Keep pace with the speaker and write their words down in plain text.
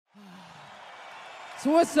So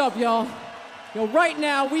what's up, y'all? Yo, right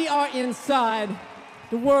now we are inside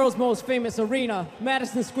the world's most famous arena,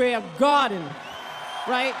 Madison Square Garden,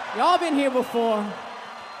 right? Y'all been here before.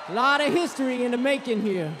 A lot of history in the making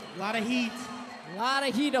here. A lot of heat. A lot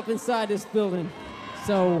of heat up inside this building.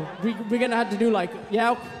 So we're gonna have to do like,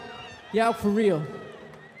 Yauk for real.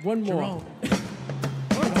 One more. Jerome.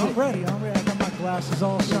 I'm ready. I got my glasses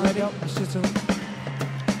all shined up. It's just a...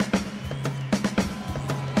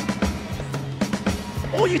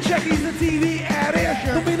 All you checkies and TV addicts,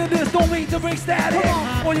 don't mean to this, don't mean to bring static.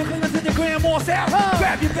 All your cleaners in your grandma's house,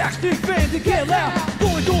 grab your backstreet fans and get loud.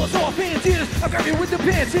 Blowing doors off and tears, I grab you with the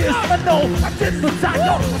panties. I know, I did the time,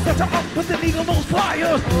 no, I set you up with the needle nose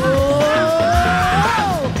pliers.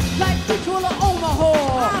 Like ritual of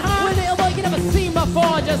Omaha, when they like you never seen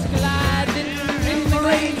before, just gliding in the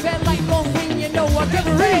rain. That light long ring, you know I get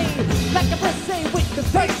rain. Like a birthday with the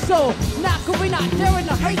face, so now could we not dare in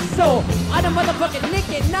the hate, so I the motherfucking Nick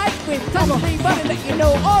at night with touch me, but let you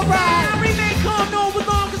know, alright. I remain calm, no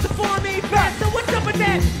belongs to form me back. So what's up with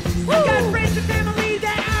that? I got friends and family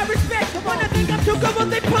that I respect. When I think I'm too good, well,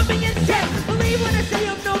 they put me in check. Believe when I say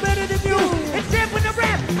I'm no better than you. Except when I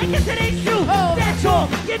rap, I guess it ain't true. That's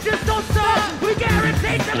all, you just don't stop. We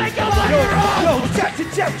guarantee to make your body roll. Yo, check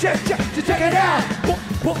it out.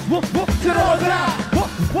 Turn all that.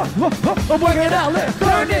 I'm working it out, let's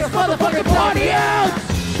turn this motherfucking party out.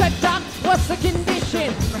 Said Doc, what's the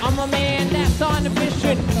condition? I'm a man that's on a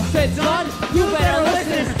mission. Said son, you better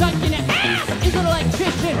listen. Stuck in your ass is an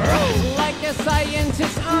electrician. Like a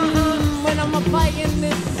scientist, when I'm applying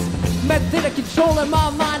this method of controlling my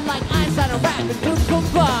mind like Einstein and rapping to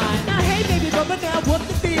combine. Now hey baby, but now what's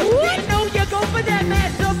the deal? You know you go for that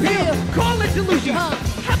mass appeal. Call it delusion.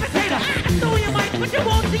 Potato. I stole your mic, but you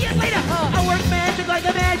won't see it later. I work magic like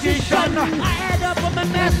a magician. I add up on my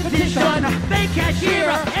mathematician. Bank cashier,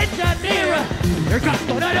 engineer. Here comes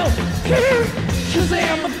Tornado.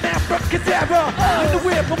 Shazam, I'm abracadabra. In the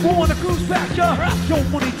whip, I'm on a cruise factor. Yo,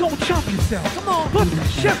 money, don't chump yourself. Come on. Put the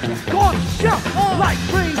ship on the shelf. Like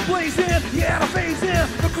brains blazing, yeah, the phase in.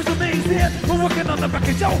 The crew's amazing. We're working on the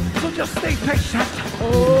record, yo, so just stay patient.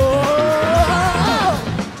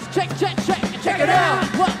 Check it out.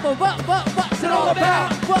 What's it all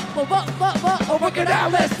about? Oh, work it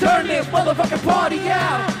out, let's turn this motherfucking party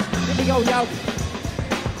out. Here we go, yo.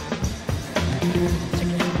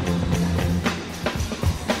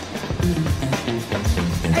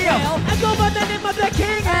 Hey yo, I go by the name of the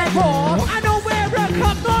king and Paul. I don't wear a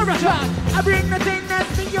cup nor a truck. I bring the thing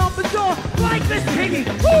that's beyond the door, like this piggy.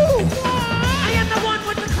 Woo! I am the one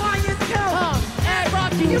with the clientele. And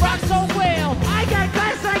rock, you rock so well. I got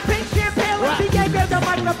glass like pink champagne. DJ grab the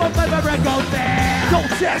microphone, my goes there. Don't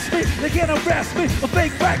test me, they can't arrest me. A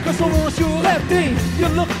fake rapper, so once you lefty, you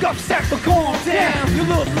look upset, but calm down. You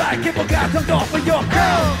look like people got dumped off of your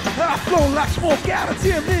girl. I flow like smoke out of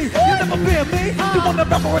tear me. You never fear me. You wanna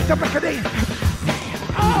rapper with the record.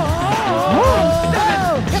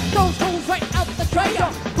 Get those holes right out the trail.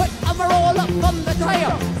 Put them all up on the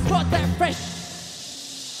trail. Spot that fresh.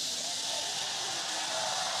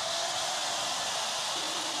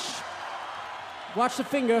 Watch the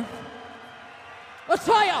finger. Let's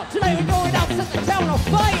fire! Tonight we're going out, set the town on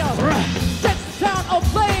fire! Set the town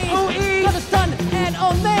ablaze! Gonna stun and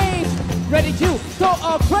amaze! Ready to throw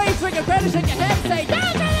a praise, ring a credit, shake your head, say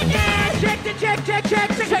yeah! Check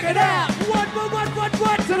it out!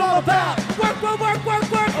 What's it all about? Work!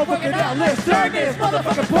 Oh, work it out, let's turn this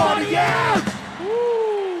motherfucking party out!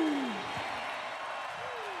 Woo.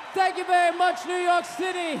 Thank you very much, New York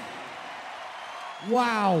City!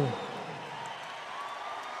 Wow.